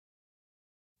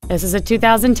This is a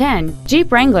 2010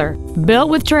 Jeep Wrangler, built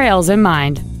with trails in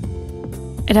mind.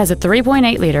 It has a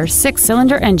 3.8-liter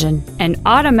six-cylinder engine, an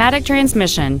automatic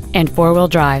transmission, and four-wheel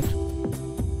drive.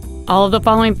 All of the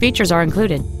following features are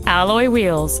included: alloy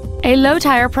wheels, a low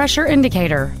tire pressure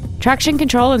indicator, traction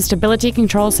control and stability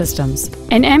control systems,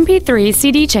 an MP3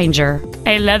 CD changer,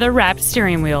 a leather-wrapped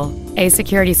steering wheel, a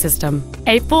security system,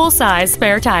 a full-size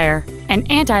spare tire, an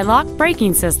anti-lock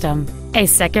braking system, a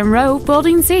second-row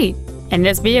folding seat, and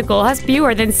this vehicle has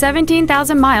fewer than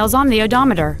 17,000 miles on the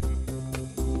odometer.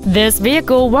 This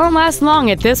vehicle won't last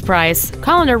long at this price.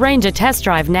 Call and arrange a test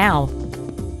drive now.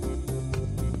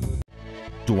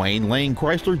 Dwayne Lane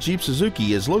Chrysler Jeep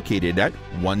Suzuki is located at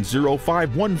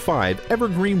 10515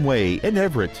 Evergreen Way in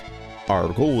Everett.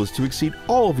 Our goal is to exceed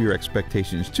all of your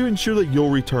expectations to ensure that you'll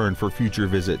return for future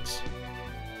visits.